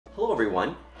Hello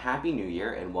everyone, Happy New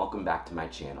Year and welcome back to my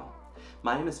channel.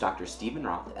 My name is Dr. Stephen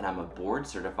Roth and I'm a board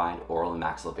certified oral and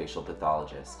maxillofacial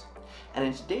pathologist. And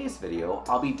in today's video,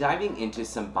 I'll be diving into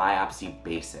some biopsy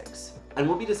basics and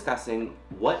we'll be discussing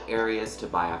what areas to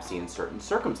biopsy in certain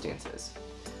circumstances.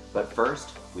 But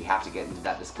first, we have to get into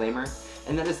that disclaimer,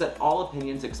 and that is that all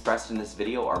opinions expressed in this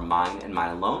video are mine and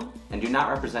mine alone and do not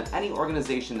represent any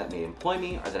organization that may employ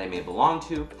me or that I may belong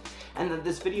to, and that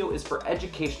this video is for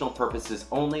educational purposes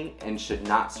only and should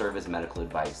not serve as medical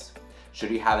advice.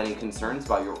 Should you have any concerns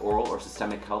about your oral or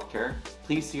systemic healthcare,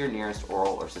 please see your nearest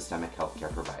oral or systemic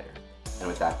healthcare provider. And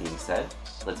with that being said,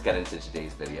 let's get into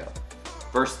today's video.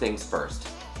 First things first,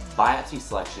 biopsy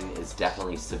selection is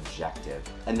definitely subjective,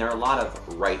 and there are a lot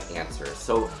of right answers,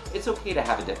 so it's okay to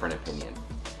have a different opinion.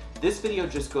 This video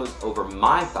just goes over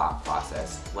my thought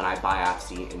process when I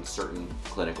biopsy in certain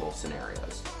clinical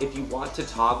scenarios. If you want to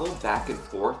toggle back and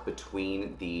forth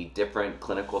between the different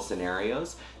clinical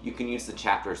scenarios, you can use the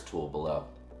chapters tool below.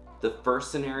 The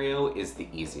first scenario is the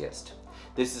easiest.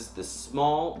 This is the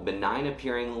small, benign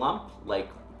appearing lump like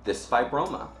this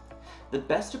fibroma. The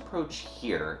best approach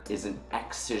here is an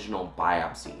excisional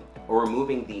biopsy, or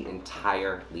removing the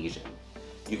entire lesion.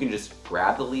 You can just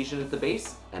grab the lesion at the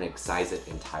base and excise it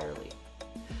entirely.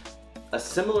 A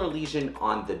similar lesion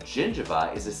on the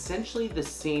gingiva is essentially the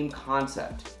same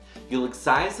concept. You'll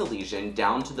excise the lesion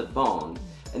down to the bone,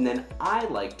 and then I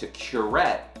like to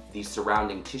curette the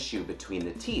surrounding tissue between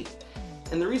the teeth.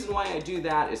 And the reason why I do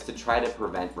that is to try to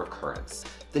prevent recurrence.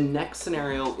 The next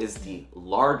scenario is the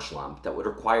large lump that would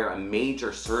require a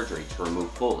major surgery to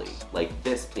remove fully, like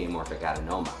this pleomorphic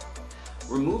adenoma.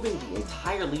 Removing the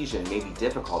entire lesion may be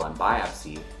difficult on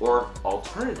biopsy, or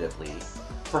alternatively,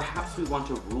 perhaps we want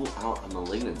to rule out a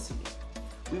malignancy.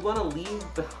 We want to leave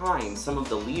behind some of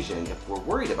the lesion if we're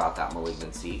worried about that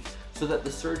malignancy, so that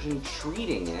the surgeon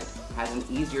treating it has an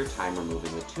easier time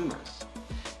removing the tumor.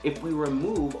 If we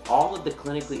remove all of the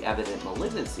clinically evident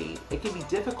malignancy, it can be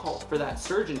difficult for that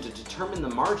surgeon to determine the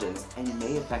margins and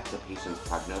may affect the patient's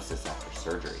prognosis after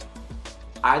surgery.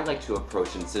 I like to approach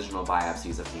incisional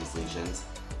biopsies of these lesions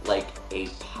like a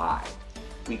pie.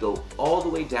 We go all the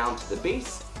way down to the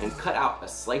base and cut out a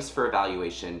slice for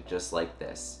evaluation just like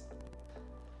this.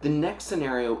 The next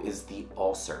scenario is the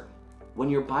ulcer. When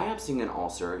you're biopsying an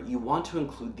ulcer, you want to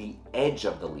include the edge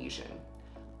of the lesion.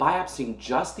 Biopsying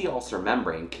just the ulcer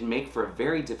membrane can make for a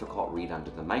very difficult read under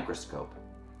the microscope.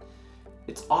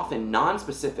 It's often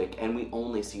non-specific and we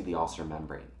only see the ulcer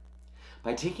membrane.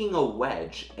 By taking a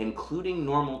wedge, including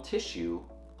normal tissue,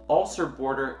 ulcer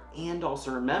border, and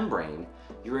ulcer membrane,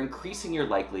 you're increasing your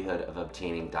likelihood of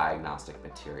obtaining diagnostic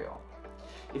material.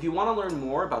 If you want to learn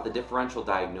more about the differential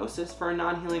diagnosis for a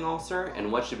non-healing ulcer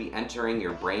and what should be entering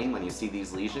your brain when you see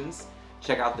these lesions,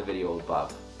 check out the video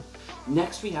above.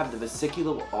 Next, we have the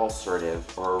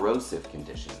vesiculoulcerative or erosive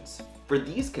conditions. For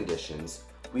these conditions,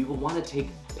 we will want to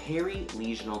take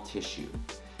perilesional tissue.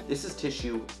 This is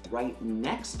tissue right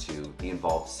next to the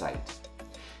involved site.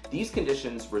 These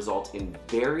conditions result in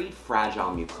very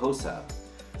fragile mucosa,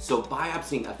 so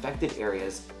biopsying affected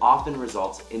areas often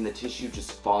results in the tissue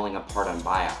just falling apart on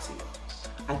biopsy.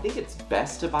 I think it's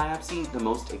best to biopsy the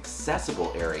most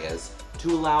accessible areas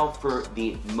to allow for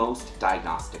the most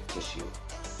diagnostic tissue.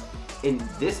 In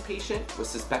this patient with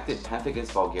suspected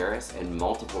pemphigus vulgaris and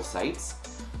multiple sites,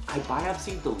 I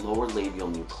biopsied the lower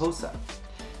labial mucosa.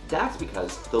 That's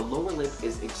because the lower lip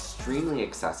is extremely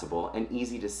accessible and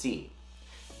easy to see.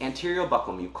 Anterior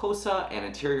buccal mucosa and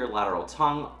anterior lateral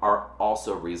tongue are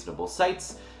also reasonable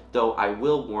sites, though I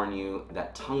will warn you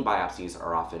that tongue biopsies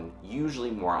are often usually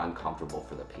more uncomfortable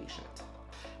for the patient.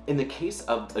 In the case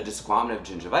of a desquamative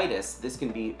gingivitis, this can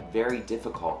be very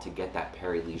difficult to get that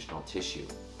perilesional tissue.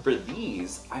 For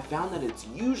these, I found that it's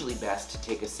usually best to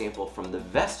take a sample from the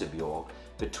vestibule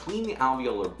between the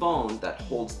alveolar bone that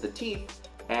holds the teeth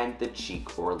and the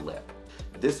cheek or lip.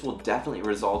 This will definitely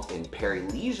result in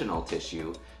perilesional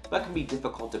tissue, but can be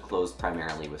difficult to close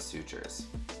primarily with sutures.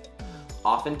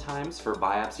 Oftentimes, for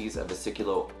biopsies of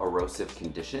vesiculoerosive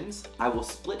conditions, I will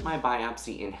split my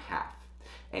biopsy in half,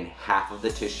 and half of the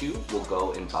tissue will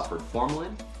go in buffered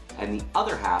formalin, and the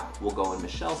other half will go in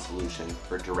Michel solution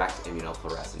for direct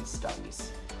immunofluorescence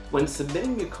studies. When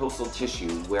submitting mucosal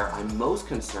tissue where I'm most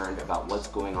concerned about what's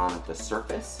going on at the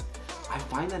surface, I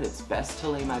find that it's best to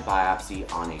lay my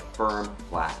biopsy on a firm,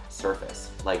 flat surface,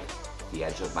 like the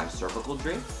edge of my cervical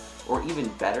drape, or even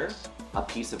better, a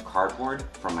piece of cardboard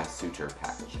from my suture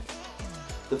packaging.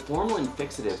 The formalin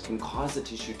fixative can cause the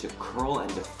tissue to curl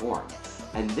and deform,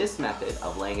 And this method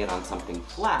of laying it on something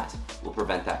flat will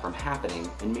prevent that from happening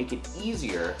and make it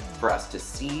easier for us to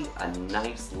see a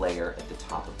nice layer at the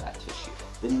top of that tissue.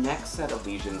 The next set of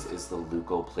lesions is the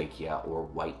leukoplakia, or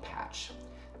white patch.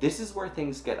 This is where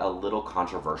things get a little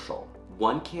controversial.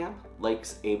 One camp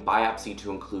likes a biopsy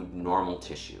to include normal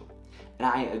tissue. And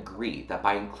I agree that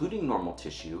by including normal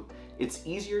tissue, it's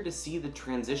easier to see the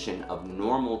transition of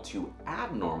normal to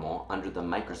abnormal under the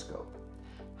microscope.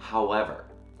 However,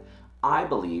 I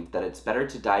believe that it's better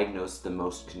to diagnose the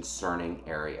most concerning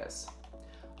areas.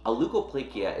 A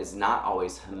leukoplakia is not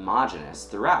always homogeneous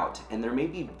throughout, and there may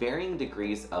be varying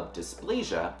degrees of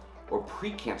dysplasia or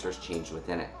precancerous change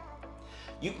within it.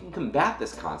 You can combat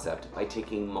this concept by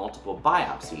taking multiple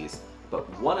biopsies, but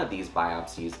one of these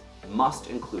biopsies must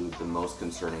include the most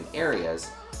concerning areas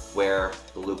where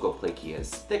the leukoplakia is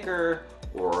thicker,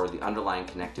 or the underlying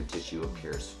connective tissue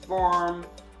appears firm,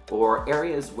 or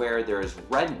areas where there is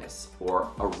redness or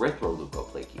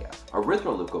erythroleukoplakia.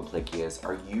 Erythroleukoplakias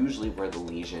are usually where the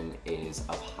lesion is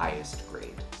of highest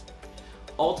grade.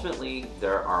 Ultimately,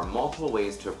 there are multiple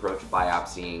ways to approach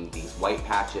biopsying these white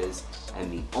patches, and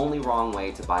the only wrong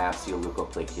way to biopsy a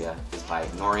leukoplakia is by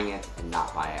ignoring it and not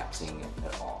biopsying it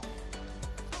at all.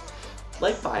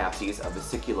 Like biopsies of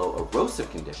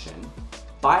vesiculoerosive condition,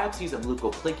 biopsies of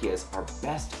leukoplakias are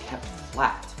best kept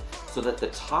flat so that the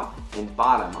top and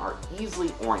bottom are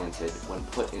easily oriented when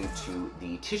put into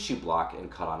the tissue block and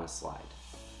cut on a slide.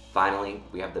 Finally,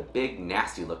 we have the big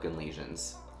nasty looking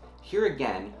lesions. Here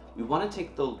again, we want to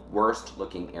take the worst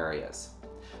looking areas.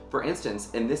 For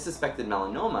instance, in this suspected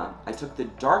melanoma, I took the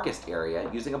darkest area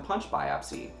using a punch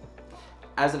biopsy.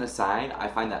 As an aside, I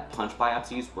find that punch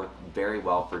biopsies work very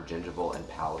well for gingival and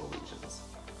palatal lesions.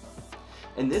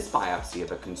 In this biopsy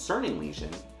of a concerning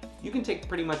lesion, you can take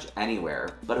pretty much anywhere,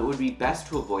 but it would be best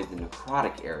to avoid the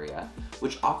necrotic area,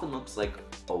 which often looks like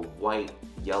a white,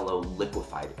 yellow,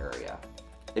 liquefied area.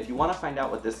 If you want to find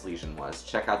out what this lesion was,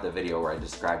 check out the video where I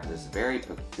described this very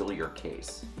peculiar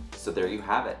case. So there you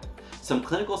have it. Some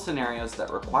clinical scenarios that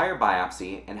require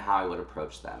biopsy and how I would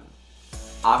approach them.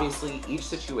 Obviously, each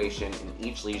situation and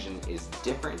each lesion is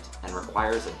different and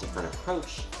requires a different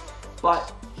approach,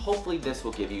 but hopefully this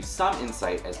will give you some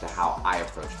insight as to how I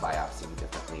approach biopsying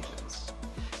different lesions.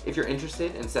 If you're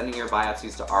interested in sending your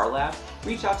biopsies to our lab,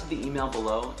 reach out to the email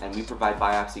below and we provide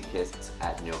biopsy kits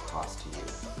at no cost to you.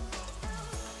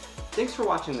 Thanks for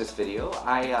watching this video.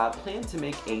 I plan to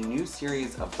make a new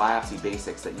series of biopsy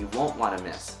basics that you won't want to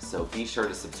miss, so be sure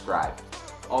to subscribe.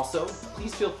 Also,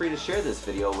 please feel free to share this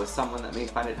video with someone that may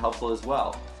find it helpful as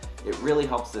well. It really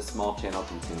helps this small channel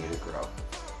continue to grow.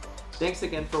 Thanks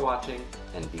again for watching,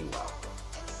 and be well.